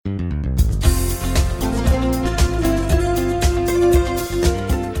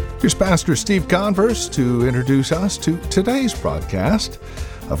Here's Pastor Steve Converse to introduce us to today's broadcast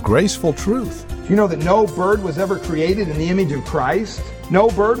of Graceful Truth. Do you know that no bird was ever created in the image of Christ? No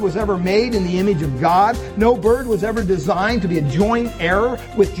bird was ever made in the image of God. No bird was ever designed to be a joint heir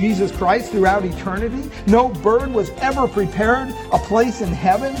with Jesus Christ throughout eternity. No bird was ever prepared a place in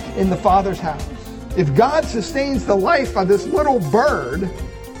heaven in the Father's house. If God sustains the life of this little bird,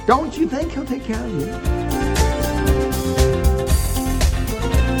 don't you think He'll take care of you?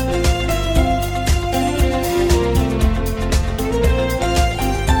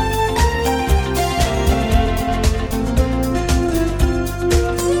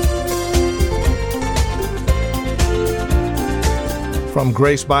 From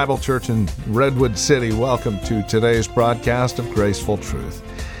Grace Bible Church in Redwood City, welcome to today's broadcast of Graceful Truth.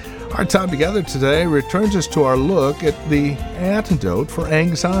 Our time together today returns us to our look at the antidote for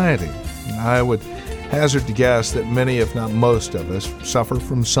anxiety. I would hazard to guess that many, if not most of us, suffer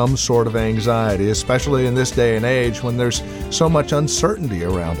from some sort of anxiety, especially in this day and age when there's so much uncertainty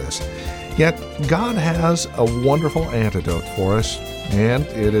around us. Yet God has a wonderful antidote for us, and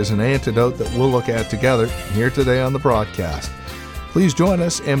it is an antidote that we'll look at together here today on the broadcast. Please join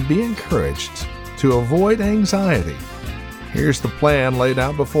us and be encouraged to avoid anxiety. Here's the plan laid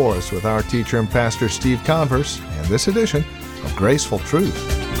out before us with our teacher and pastor Steve Converse and this edition of Graceful Truth.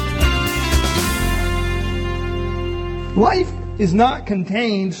 Life is not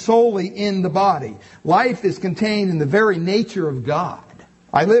contained solely in the body. Life is contained in the very nature of God.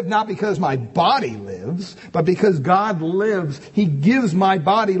 I live not because my body lives, but because God lives. He gives my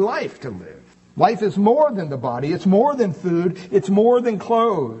body life to live. Life is more than the body. It's more than food. It's more than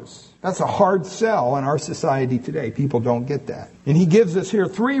clothes. That's a hard sell in our society today. People don't get that. And he gives us here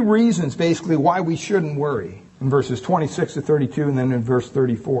three reasons, basically, why we shouldn't worry. In verses 26 to 32 and then in verse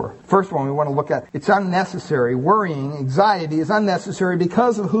 34. First one we want to look at, it's unnecessary. Worrying, anxiety is unnecessary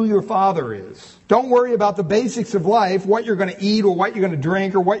because of who your Father is. Don't worry about the basics of life, what you're going to eat or what you're going to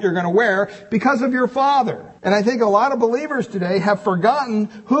drink or what you're going to wear, because of your Father. And I think a lot of believers today have forgotten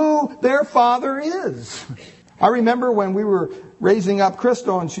who their Father is. I remember when we were raising up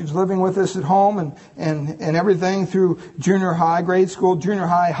Crystal and she was living with us at home and everything through junior high, grade school, junior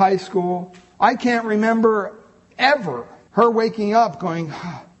high, high school. I can't remember ever her waking up going,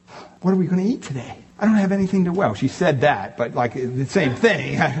 what are we going to eat today? I don't have anything to wear. Well, she said that, but like the same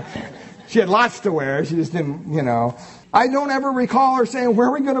thing. She had lots to wear. She just didn't, I don't ever recall her saying, where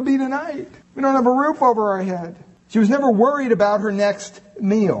are we going to be tonight? We don't have a roof over our head. She was never worried about her next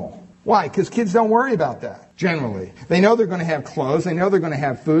meal. Why? Because kids don't worry about that, generally. They know they're going to have clothes. They know they're going to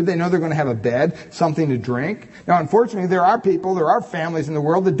have food. They know they're going to have a bed, something to drink. Now, unfortunately, there are families in the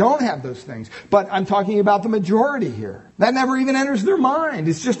world that don't have those things. But I'm talking about the majority here. That never even enters their mind.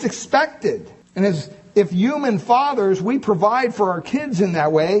 It's just expected. And if human fathers, we provide for our kids in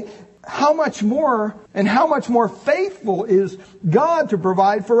that way, how much more faithful is God to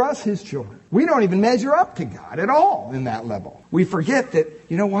provide for us, His children? We don't even measure up to God at all in that level. We forget that,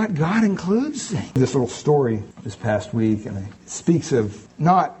 you know what, God includes things. This little story this past week, and it speaks of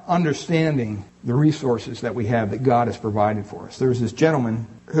not understanding the resources that we have that God has provided for us. There was this gentleman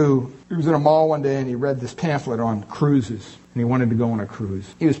who was in a mall one day and he read this pamphlet on cruises, and he wanted to go on a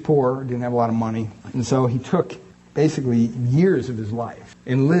cruise. He was poor, didn't have a lot of money, and so he took basically years of his life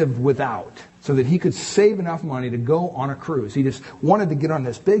and lived without, so that he could save enough money to go on a cruise. He just wanted to get on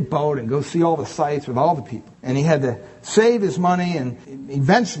this big boat and go see all the sights with all the people. And he had to save his money, and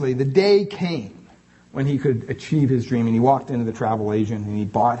eventually the day came when he could achieve his dream. And he walked into the travel agent and he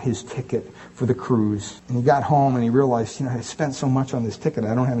bought his ticket for the cruise. And he got home and he realized, I spent so much on this ticket,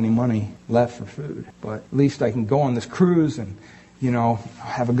 I don't have any money left for food. But at least I can go on this cruise and,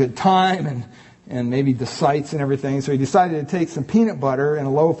 have a good time and maybe the sights and everything. So he decided to take some peanut butter and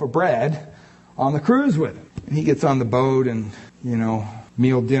a loaf of bread on the cruise with him. And he gets on the boat and,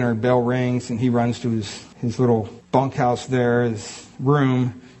 meal dinner bell rings and he runs to his little bunkhouse there, his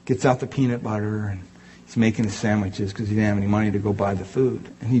room, gets out the peanut butter and he's making his sandwiches because he didn't have any money to go buy the food.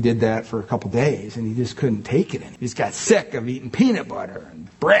 And he did that for a couple days and he just couldn't take it. And he just got sick of eating peanut butter and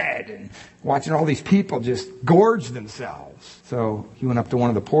bread and watching all these people just gorge themselves. So he went up to one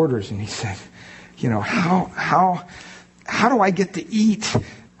of the porters and he said, how do I get to eat?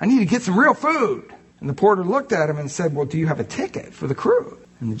 I need to get some real food. And the porter looked at him and said, well, do you have a ticket for the cruise?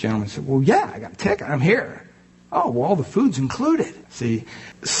 And the gentleman said, well, yeah, I got a ticket. I'm here. Oh, well, all the food's included. See,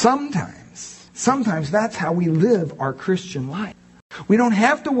 sometimes that's how we live our Christian life. We don't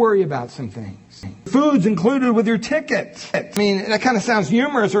have to worry about some things. Food's included with your ticket. I mean, that kind of sounds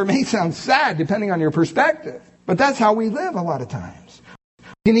humorous or it may sound sad depending on your perspective. But that's how we live a lot of times.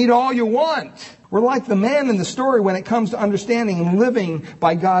 You can eat all you want. We're like the man in the story when it comes to understanding and living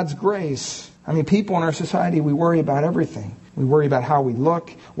by God's grace. I mean, people in our society, we worry about everything. We worry about how we look,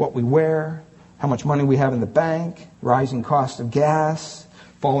 what we wear, how much money we have in the bank, rising cost of gas,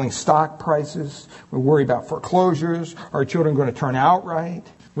 falling stock prices. We worry about foreclosures. Are our children going to turn out right?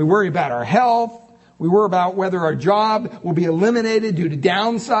 We worry about our health. We worry about whether our job will be eliminated due to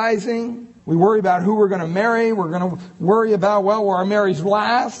downsizing. We worry about who we're going to marry. We're going to worry about, will our marriage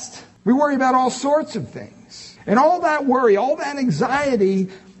last? We worry about all sorts of things. And all that worry, all that anxiety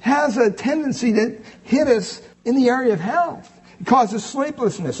has a tendency to hit us in the area of health. It causes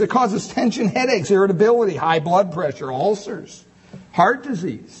sleeplessness. It causes tension, headaches, irritability, high blood pressure, ulcers, heart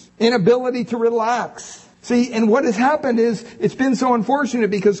disease, inability to relax. See, and what has happened is it's been so unfortunate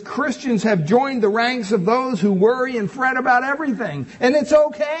because Christians have joined the ranks of those who worry and fret about everything. And it's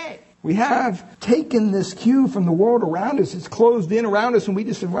okay. We have taken this cue from the world around us. It's closed in around us, and we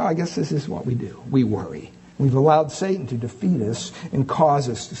just said, well, I guess this is what we do. We worry. We've allowed Satan to defeat us and cause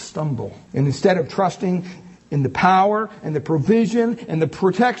us to stumble. And instead of trusting in the power and the provision and the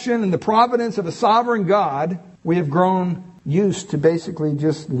protection and the providence of a sovereign God, we have grown used to basically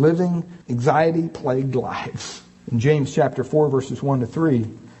just living anxiety-plagued lives. In James chapter 4, verses 1 to 3,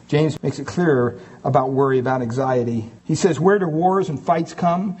 James makes it clear about worry, about anxiety. He says, where do wars and fights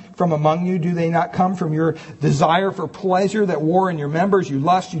come from among you? Do they not come from your desire for pleasure that war in your members? You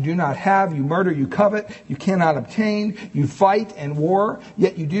lust, you do not have. You murder, you covet, you cannot obtain. You fight and war,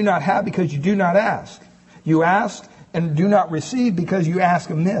 yet you do not have because you do not ask. You ask and do not receive because you ask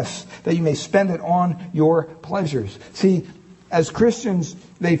amiss, that you may spend it on your pleasures. See, as Christians,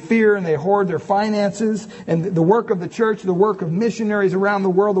 they fear and they hoard their finances, and the work of the church, the work of missionaries around the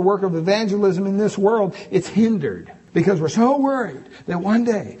world, the work of evangelism in this world, it's hindered because we're so worried that one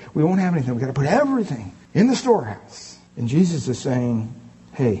day we won't have anything. We've got to put everything in the storehouse. And Jesus is saying,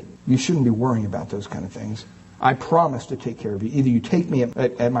 hey, you shouldn't be worrying about those kind of things. I promise to take care of you. Either you take me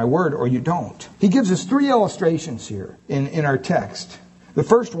at my word or you don't. He gives us 3 illustrations here in our text. The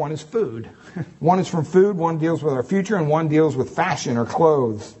first one is food. One is from food, one deals with our future, and one deals with fashion or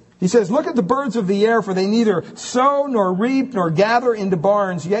clothes. He says, look at the birds of the air, for they neither sow nor reap nor gather into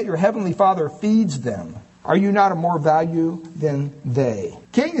barns, yet your heavenly Father feeds them. Are you not of more value than they?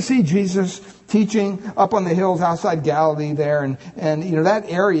 Can't you see Jesus teaching up on the hills outside Galilee there? And you know, that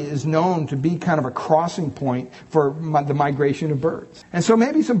area is known to be kind of a crossing point for the migration of birds. And so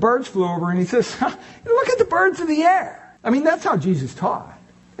maybe some birds flew over and he says, look at the birds of the air. I mean, that's how Jesus taught.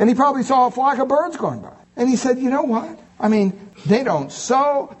 And he probably saw a flock of birds going by. And he said, you know what? I mean, they don't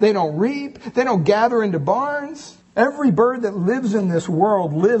sow, they don't reap, they don't gather into barns. Every bird that lives in this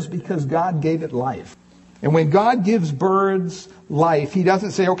world lives because God gave it life. And when God gives birds life, He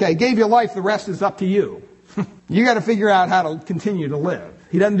doesn't say, okay, I gave you life, the rest is up to you. You got to figure out how to continue to live.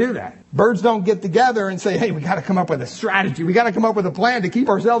 He doesn't do that. Birds don't get together and say, hey, we got to come up with a strategy. We got to come up with a plan to keep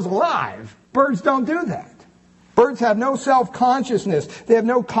ourselves alive. Birds don't do that. Birds have no self-consciousness. They have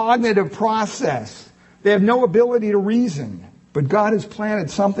no cognitive process. They have no ability to reason. But God has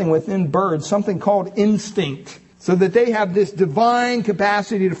planted something within birds, something called instinct, so that they have this divine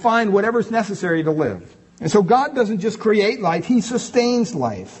capacity to find whatever's necessary to live. And so God doesn't just create life, He sustains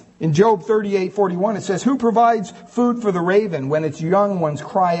life. In Job 38:41 it says, who provides food for the raven when its young ones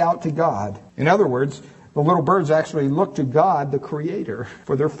cry out to God? In other words, the little birds actually look to God, the Creator,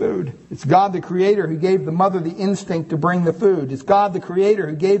 for their food. It's God, the Creator, who gave the mother the instinct to bring the food. It's God, the Creator,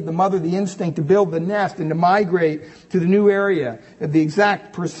 who gave the mother the instinct to build the nest and to migrate to the new area at the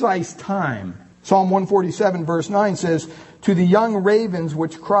exact precise time. Psalm 147 verse 9 says, to the young ravens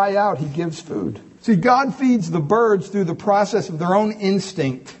which cry out, He gives food. See, God feeds the birds through the process of their own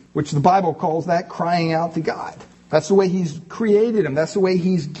instinct, which the Bible calls that crying out to God. That's the way He's created them. That's the way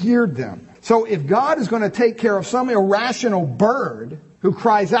He's geared them. So if God is going to take care of some irrational bird who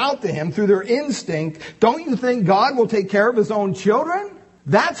cries out to Him through their instinct, don't you think God will take care of His own children?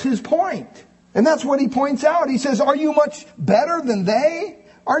 That's His point. And that's what He points out. He says, are you much better than they?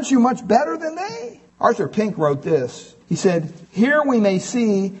 Aren't you much better than they? Arthur Pink wrote this. He said, here we may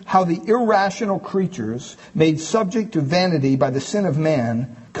see how the irrational creatures made subject to vanity by the sin of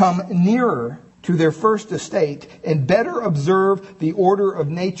man come nearer to their first estate and better observe the order of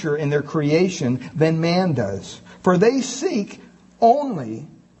nature in their creation than man does. For they seek only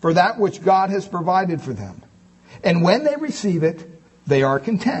for that which God has provided for them. And when they receive it, they are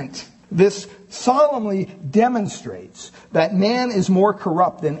content. This solemnly demonstrates that man is more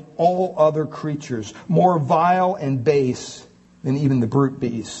corrupt than all other creatures, more vile and base than even the brute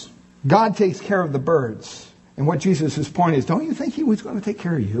beasts. God takes care of the birds. And what Jesus' point is, don't you think He was going to take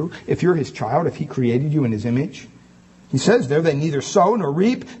care of you if you're His child, if He created you in His image? He says there, they neither sow nor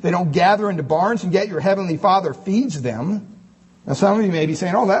reap. They don't gather into barns, and yet your heavenly Father feeds them. Now some of you may be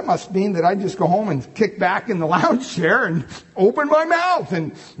saying, oh, that must mean that I just go home and kick back in the lounge chair and open my mouth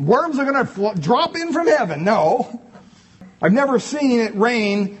and worms are going to drop in from heaven. No. I've never seen it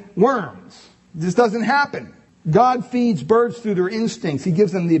rain worms. It just doesn't happen. God feeds birds through their instincts. He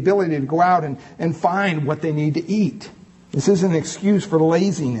gives them the ability to go out and find what they need to eat. This isn't an excuse for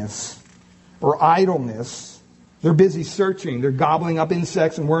laziness or idleness. They're busy searching. They're gobbling up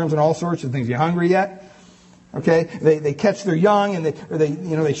insects and worms and all sorts of things. You hungry yet? Okay, they catch their young and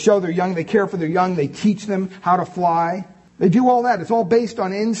they show their young, they care for their young, they teach them how to fly. They do all that. It's all based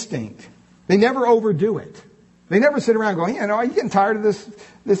on instinct. They never overdo it. They never sit around going, are you getting tired of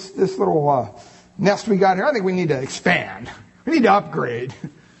this little nest we got here? I think we need to expand. We need to upgrade.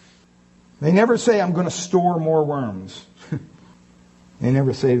 They never say, I'm going to store more worms. They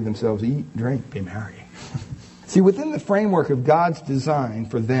never say to themselves, eat, drink, be merry. See, within the framework of God's design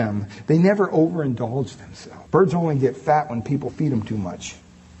for them, they never overindulge themselves. Birds only get fat when people feed them too much,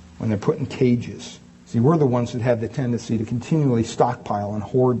 when they're put in cages. See, we're the ones that have the tendency to continually stockpile and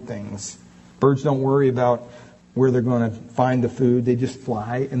hoard things. Birds don't worry about where they're going to find the food. They just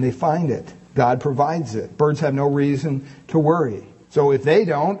fly and they find it. God provides it. Birds have no reason to worry. So if they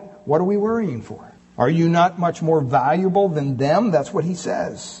don't, what are we worrying for? Are you not much more valuable than them? That's what he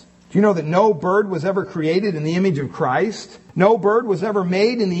says. Do you know that no bird was ever created in the image of Christ? No bird was ever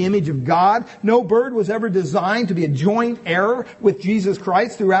made in the image of God. No bird was ever designed to be a joint heir with Jesus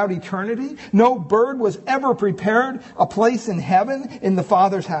Christ throughout eternity. No bird was ever prepared a place in heaven in the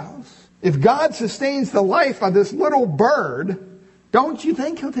Father's house. If God sustains the life of this little bird, don't you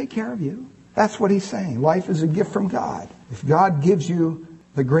think He'll take care of you? That's what he's saying. Life is a gift from God. If God gives you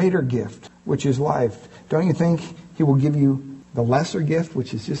the greater gift, which is life, don't you think He will give you the lesser gift,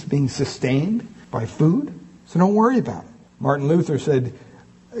 which is just being sustained by food? So don't worry about it. Martin Luther said,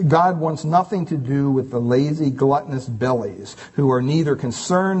 God wants nothing to do with the lazy, gluttonous bellies who are neither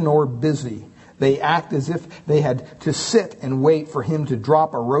concerned nor busy. They act as if they had to sit and wait for Him to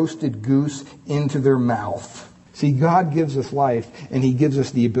drop a roasted goose into their mouth. See, God gives us life, and He gives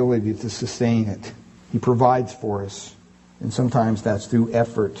us the ability to sustain it. He provides for us. And sometimes that's through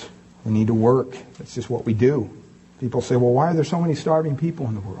effort. We need to work. That's just what we do. People say, well, why are there so many starving people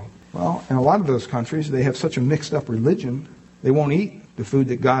in the world? Well, in a lot of those countries, they have such a mixed up religion. They won't eat the food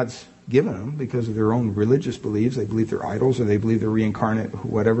that God's given them because of their own religious beliefs. They believe they're idols, or they believe they're reincarnate,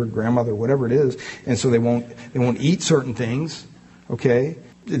 whatever, grandmother, whatever it is. And so they won't eat certain things. Okay?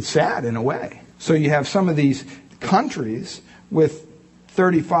 It's sad in a way. So you have some of these countries with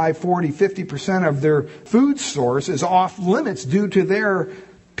 35, 40, 50% of their food source is off limits due to their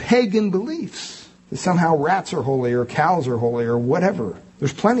pagan beliefs. That somehow rats are holy or cows are holy or whatever.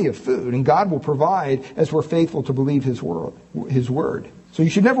 There's plenty of food, and God will provide as we're faithful to believe His word. So you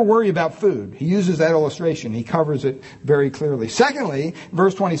should never worry about food. He uses that illustration. He covers it very clearly. Secondly,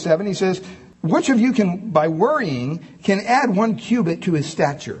 verse 27, he says, which of you can, by worrying, can add 1 cubit to his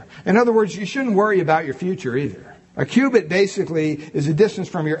stature? In other words, you shouldn't worry about your future either. A cubit basically is a distance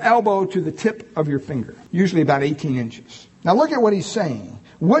from your elbow to the tip of your finger, usually about 18 inches. Now look at what he's saying.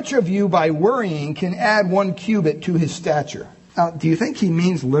 Which of you, by worrying, can add 1 cubit to his stature? Now, do you think he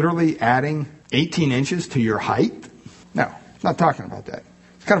means literally adding 18 inches to your height? No, it's not talking about that.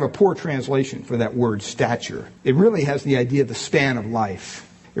 It's kind of a poor translation for that word stature. It really has the idea of the span of life.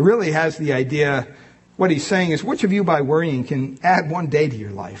 It really has the idea, what he's saying is, which of you, by worrying, can add 1 day to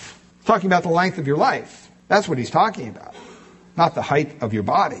your life? It's talking about the length of your life. That's what he's talking about, not the height of your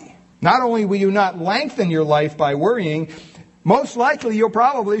body. Not only will you not lengthen your life by worrying, most likely you'll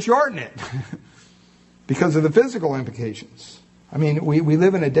probably shorten it because of the physical implications. I mean, we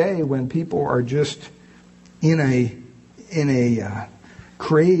live in a day when people are just in a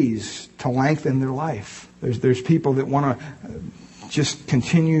craze to lengthen their life. There's people that want to just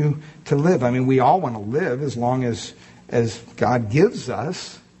continue to live. I mean, we all want to live as long as God gives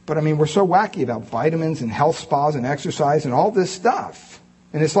us. But I mean, we're so wacky about vitamins and health spas and exercise and all this stuff.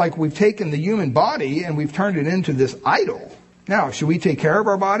 And it's like we've taken the human body and we've turned it into this idol. Now, should we take care of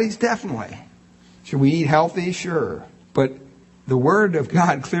our bodies? Definitely. Should we eat healthy? Sure. But the Word of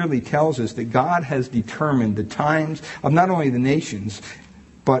God clearly tells us that God has determined the times of not only the nations,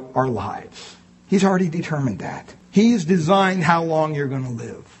 but our lives. He's already determined that. He's designed how long you're going to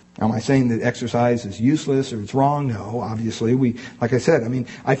live. Now, am I saying that exercise is useless or it's wrong? No, obviously. Like I said,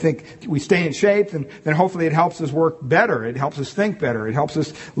 I think we stay in shape, and then hopefully it helps us work better. It helps us think better. It helps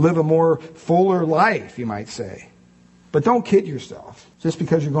us live a more fuller life, you might say. But don't kid yourself. Just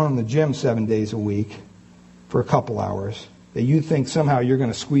because you're going to the gym 7 days a week for a couple hours, that you think somehow you're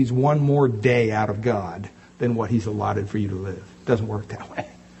going to squeeze 1 more day out of God than what He's allotted for you to live. It doesn't work that way.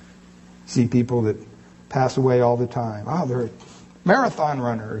 See people that pass away all the time. Oh, they're a marathon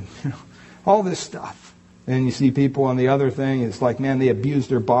runner. All this stuff. And you see people on the other thing, it's like, man, they abuse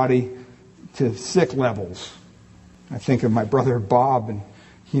their body to sick levels. I think of my brother Bob, and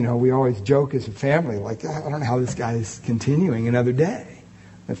we always joke as a family, like, I don't know how this guy is continuing another day.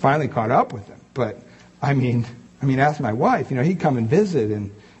 I finally caught up with him. But I mean, ask my wife. He'd come and visit,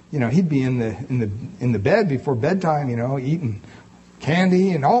 and he'd be in the bed before bedtime. Eating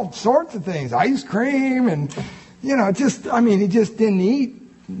candy and all sorts of things, ice cream, and he just didn't eat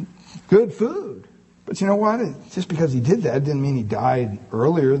good food. But you know what? Just because he did that didn't mean he died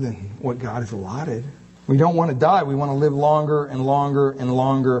earlier than what God has allotted. We don't want to die. We want to live longer and longer and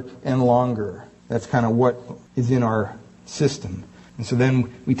longer and longer. That's kind of what is in our system. And so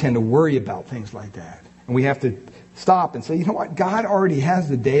then we tend to worry about things like that. And we have to stop and say, you know what? God already has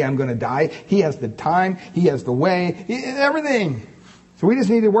the day I'm going to die. He has the time. He has the way. Everything. So we just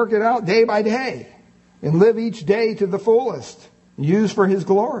need to work it out day by day and live each day to the fullest. Use for His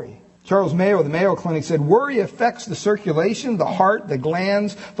glory. Charles Mayo of the Mayo Clinic said, worry affects the circulation, the heart, the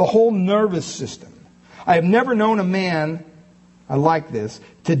glands, the whole nervous system. I have never known a man, I like this,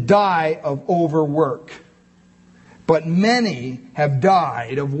 to die of overwork. But many have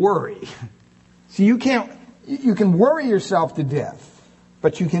died of worry. So you can worry yourself to death,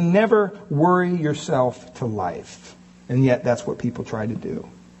 but you can never worry yourself to life. And yet that's what people try to do.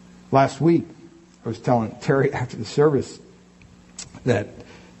 Last week, I was telling Terry after the service that,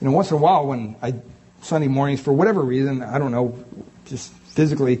 once in a while when Sunday mornings, for whatever reason, I don't know, just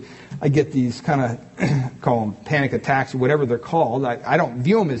physically, I get these kind of, call them panic attacks or whatever they're called. I don't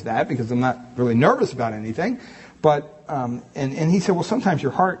view them as that because I'm not really nervous about anything. But, and he said, well, sometimes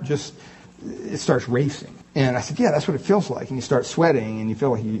your heart it starts racing. And I said, yeah, that's what it feels like. And you start sweating and you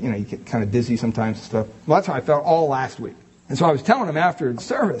feel like you get kind of dizzy sometimes and stuff. Well, that's how I felt all last week. And so I was telling him after the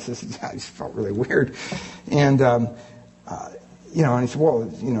service, I just felt really weird. And, and he said, well,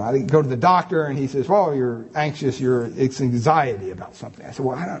 I go to the doctor, and he says, well, you're anxious, it's anxiety about something. I said,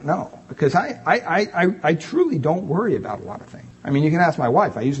 well, I don't know, because I truly don't worry about a lot of things. I mean, you can ask my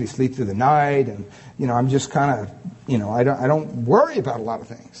wife. I usually sleep through the night, and, I'm just kind of, I don't worry about a lot of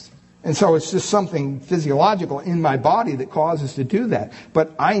things. And so it's just something physiological in my body that causes to do that.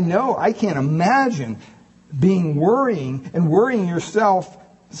 But I know, I can't imagine worrying yourself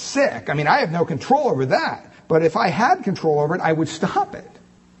sick. I mean, I have no control over that. But if I had control over it, I would stop it.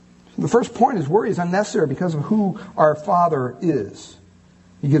 The first point is worry is unnecessary because of who our Father is.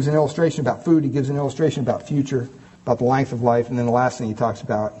 He gives an illustration about food. He gives an illustration about future, about the length of life. And then the last thing he talks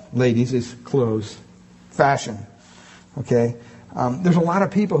about, ladies, is clothes, fashion. Okay? There's a lot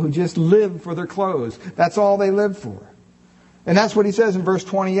of people who just live for their clothes. That's all they live for. And that's what he says in verse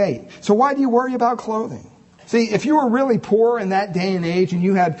 28. So why do you worry about clothing? See, if you were really poor in that day and age and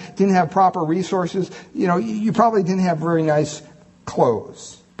you didn't have proper resources, you probably didn't have very nice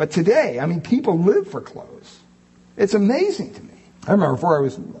clothes. But today, people live for clothes. It's amazing to me. I remember before I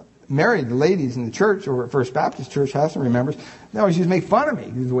was married, the ladies in the church over at First Baptist Church, Hassan remembers, they always used to make fun of me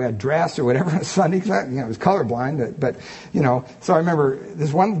because the way I dressed or whatever on Sunday, because I was colorblind. But so I remember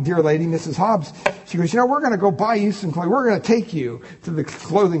this one dear lady, Mrs. Hobbs, she goes, we're going to go buy you some clothes. We're going to take you to the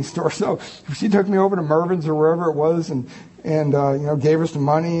clothing store. So she took me over to Mervyn's or wherever it was and gave her some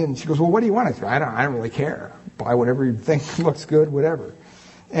money. And she goes, well, what do you want? I said, I don't really care. Buy whatever you think looks good, whatever.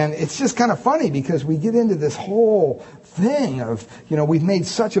 And it's just kind of funny because we get into this whole thing of, we've made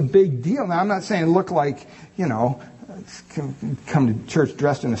such a big deal. Now, I'm not saying look like, come to church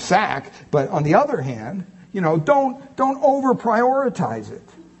dressed in a sack. But on the other hand, don't over prioritize it.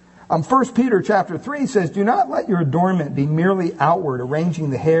 1 Peter chapter 3 says, do not let your adornment be merely outward,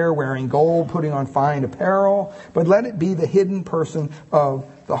 arranging the hair, wearing gold, putting on fine apparel, but let it be the hidden person of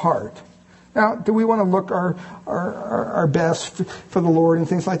the heart. Now, do we want to look our best for the Lord and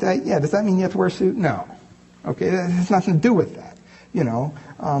things like that? Yeah. Does that mean you have to wear a suit? No. Okay. That has nothing to do with that. You're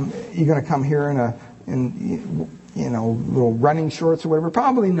going to come here in little running shorts or whatever.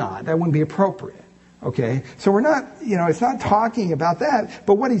 Probably not. That wouldn't be appropriate. Okay. So we're not, it's not talking about that.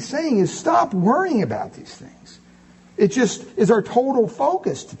 But what he's saying is stop worrying about these things. It just is our total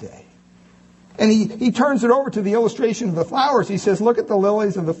focus today. And he turns it over to the illustration of the flowers. He says, look at the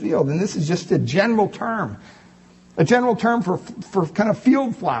lilies of the field. And this is just a general term for kind of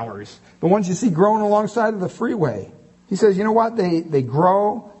field flowers, the ones you see growing alongside of the freeway. He says, you know what? They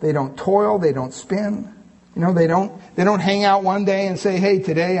grow, they don't toil, they don't spin. They don't hang out one day and say, hey,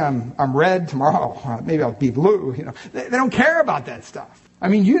 today I'm red, tomorrow maybe I'll be blue. They don't care about that stuff.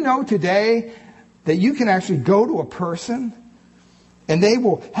 Today that you can actually go to a person And they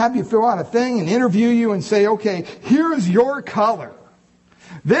will have you fill out a thing and interview you and say, okay, here's your color.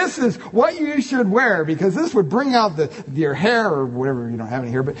 This is what you should wear because this would bring out your hair or whatever, you don't have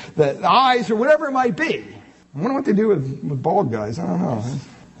any hair, but the eyes or whatever it might be. I wonder what they do with bald guys. I don't know.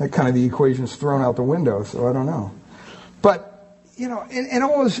 That kind of the equation's thrown out the window, so I don't know. But, and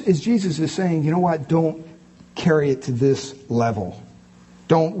all as Jesus is saying, you know what, don't carry it to this level.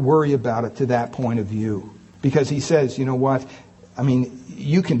 Don't worry about it to that point of view. Because he says, you know what,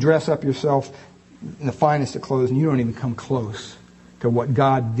 you can dress up yourself in the finest of clothes and you don't even come close to what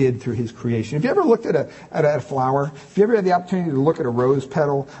God did through His creation. Have you ever looked at a flower? Have you ever had the opportunity to look at a rose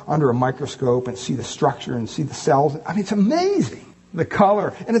petal under a microscope and see the structure and see the cells? It's amazing. The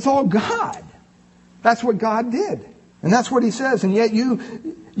color. And it's all God. That's what God did. And that's what He says. And yet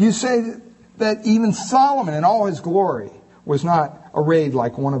you say that even Solomon in all his glory was not arrayed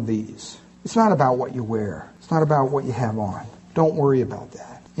like one of these. It's not about what you wear. It's not about what you have on. Don't worry about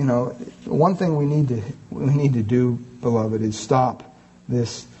that. One thing we need to do, beloved, is stop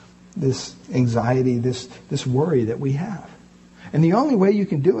this anxiety, this worry that we have. And the only way you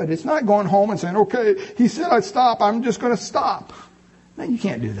can do it is not going home and saying, okay, He said I'd stop, I'm just going to stop. No, you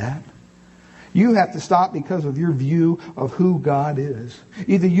can't do that. You have to stop because of your view of who God is.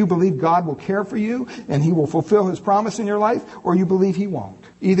 Either you believe God will care for you and He will fulfill His promise in your life, or you believe He won't.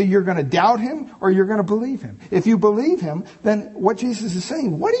 Either you're going to doubt Him or you're going to believe Him. If you believe Him, then what Jesus is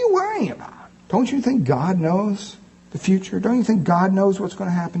saying, what are you worrying about? Don't you think God knows the future? Don't you think God knows what's going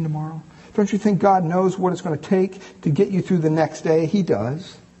to happen tomorrow? Don't you think God knows what it's going to take to get you through the next day? He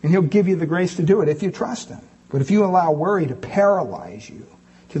does. And He'll give you the grace to do it if you trust Him. But if you allow worry to paralyze you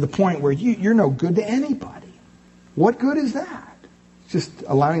to the point where you're no good to anybody, what good is that? It's just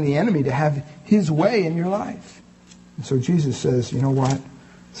allowing the enemy to have his way in your life. And so Jesus says, you know what?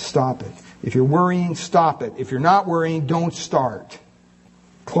 Stop it. If you're worrying, stop it. If you're not worrying, don't start.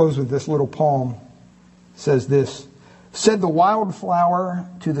 Close with this little poem. It says this: said the wildflower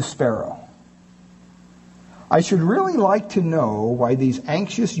to the sparrow, I should really like to know why these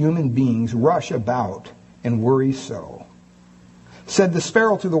anxious human beings rush about and worry so. Said the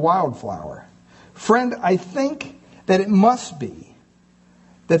sparrow to the wildflower, friend, I think that it must be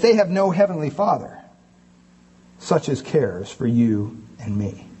that they have no heavenly Father, such as cares for you and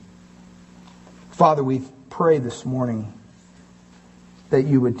me. Father, we pray this morning that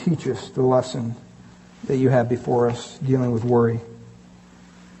you would teach us the lesson that you have before us dealing with worry.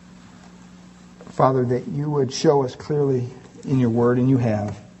 Father, that you would show us clearly in your word, and you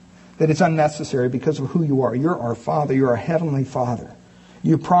have, that it's unnecessary because of who you are. You're our Father. You're our Heavenly Father.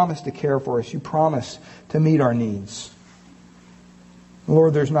 You promise to care for us. You promise to meet our needs.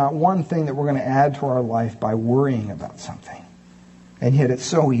 Lord, there's not one thing that we're going to add to our life by worrying about something. And yet it's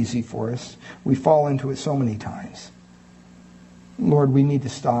so easy for us. We fall into it so many times. Lord, we need to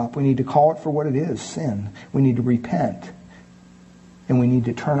stop. We need to call it for what it is, sin. We need to repent. And we need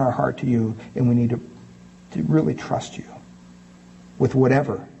to turn our heart to you. And we need to really trust you with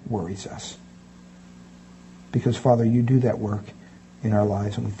whatever worries us. Because, Father, you do that work in our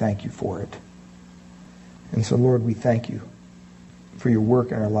lives, and we thank you for it. And so, Lord, we thank you for your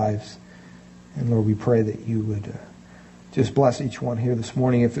work in our lives. And, Lord, we pray that you would just bless each one here this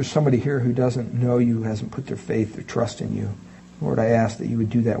morning. If there's somebody here who doesn't know you, who hasn't put their faith or trust in you, Lord, I ask that you would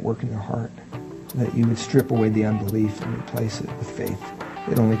do that work in their heart, that you would strip away the unbelief and replace it with faith.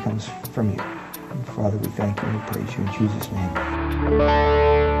 It only comes from you. And Father, we thank you and we praise you in Jesus' name.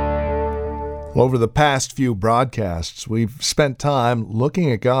 Well, over the past few broadcasts, we've spent time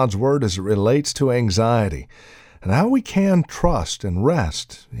looking at God's Word as it relates to anxiety and how we can trust and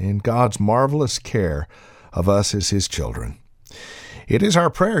rest in God's marvelous care of us as His children. It is our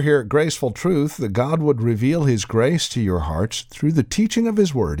prayer here at Graceful Truth that God would reveal His grace to your hearts through the teaching of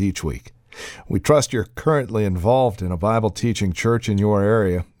His Word each week. We trust you're currently involved in a Bible teaching church in your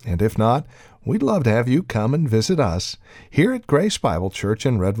area, and if not, we'd love to have you come and visit us here at Grace Bible Church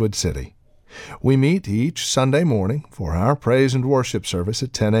in Redwood City. We meet each Sunday morning for our praise and worship service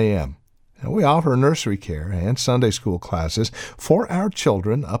at 10 a.m. And we offer nursery care and Sunday school classes for our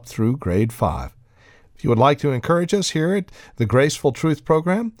children up through grade 5. If you would like to encourage us here at the Graceful Truth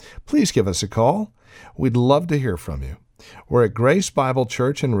program, please give us a call. We'd love to hear from you. We're at Grace Bible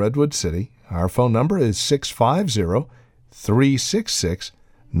Church in Redwood City. Our phone number is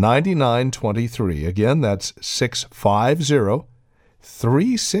 650-366-9923. Again, that's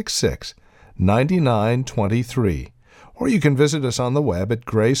 650-366-9923. Or you can visit us on the web at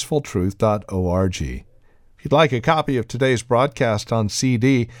gracefultruth.org. If you'd like a copy of today's broadcast on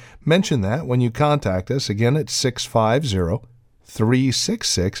CD, mention that when you contact us, again at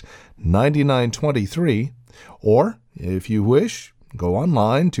 650-366-9923. Or, if you wish, go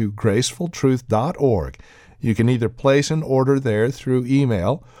online to gracefultruth.org. You can either place an order there through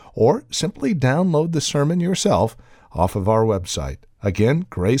email or simply download the sermon yourself off of our website. Again,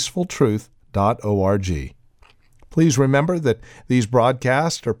 gracefultruth.org. Please remember that these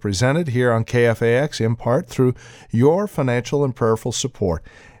broadcasts are presented here on KFAX in part through your financial and prayerful support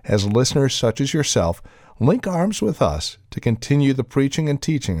as listeners such as yourself link arms with us to continue the preaching and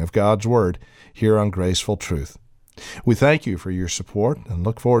teaching of God's Word here on Graceful Truth. We thank you for your support and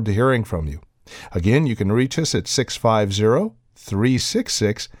look forward to hearing from you. Again, you can reach us at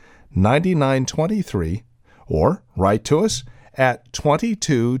 650-366-9923 or write to us at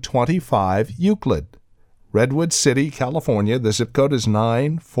 2225 Euclid, Redwood City, California. The zip code is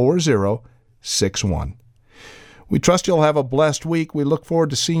 94061. We trust you'll have a blessed week. We look forward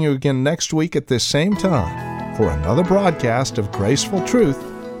to seeing you again next week at this same time for another broadcast of Graceful Truth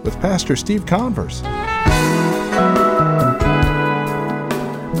with Pastor Steve Converse.